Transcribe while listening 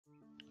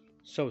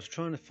So I was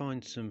trying to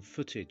find some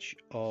footage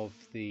of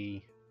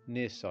the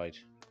near side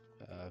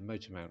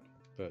motor mount,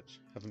 but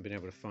haven't been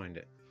able to find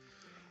it.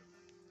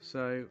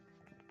 So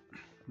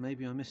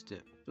maybe I missed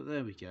it, but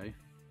there we go.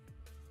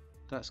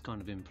 That's kind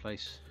of in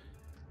place.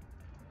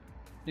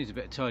 Needs a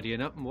bit of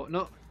tidying up and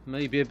whatnot.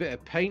 Maybe a bit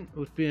of paint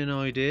would be an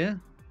idea.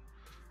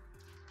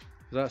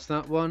 That's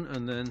that one,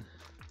 and then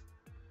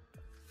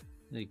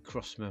the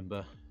cross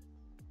member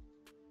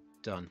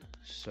done.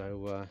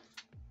 So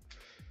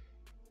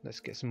let's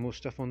get some more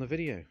stuff on the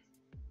video.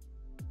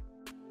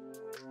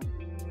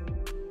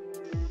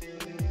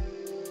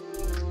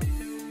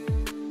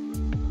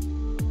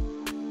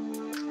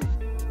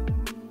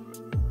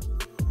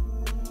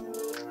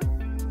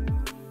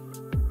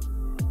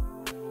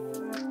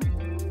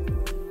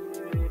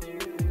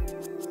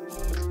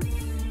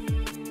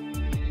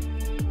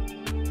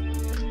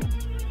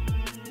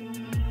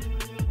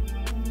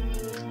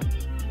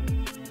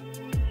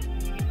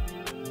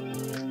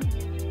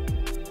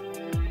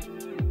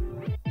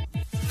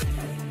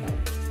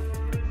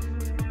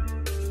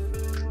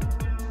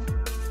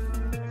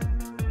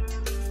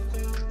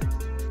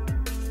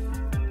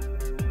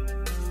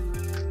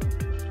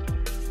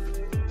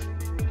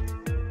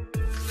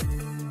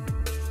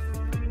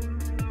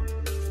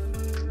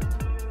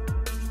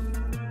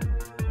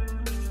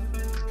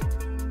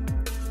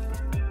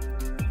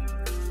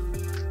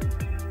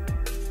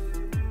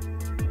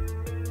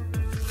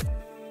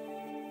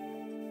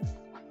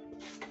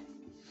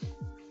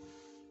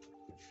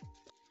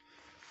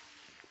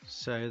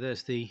 So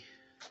there's the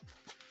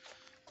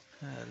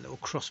little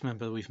cross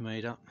member we've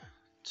made up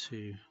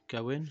to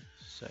go in,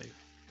 so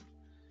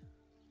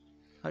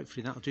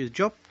hopefully that'll do the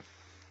job.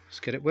 Let's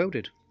get it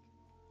welded.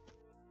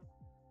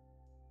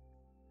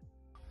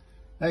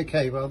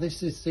 Okay, well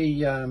this is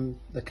the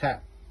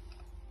cap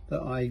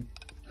that I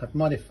have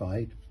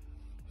modified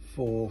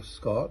for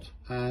Scott,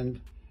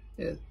 and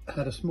it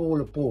had a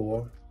smaller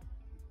bore,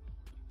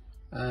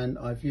 and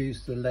I've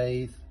used the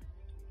lathe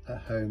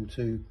at home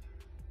to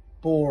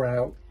bore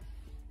out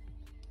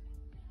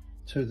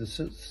to the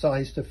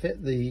size to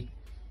fit the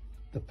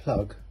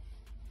plug,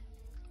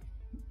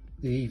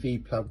 the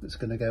EV plug that's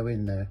going to go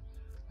in there.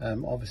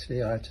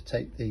 Obviously I had to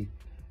take the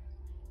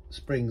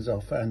springs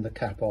off and the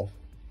cap off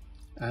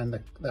and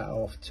that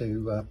off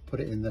to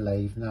put it in the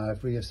lathe. Now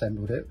I've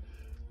reassembled it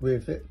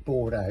with it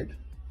bored out.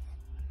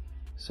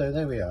 So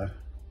there we are,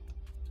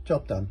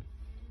 job done.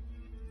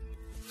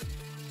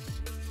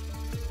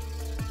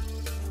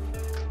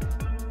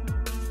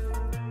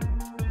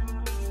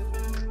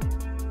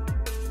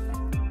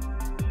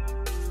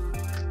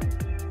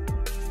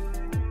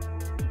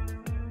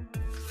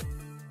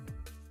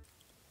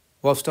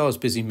 Whilst I was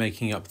busy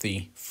making up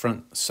the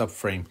front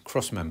subframe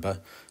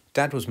crossmember,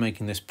 Dad was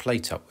making this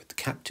plate up with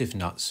captive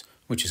nuts,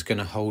 which is going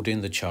to hold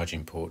in the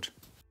charging port.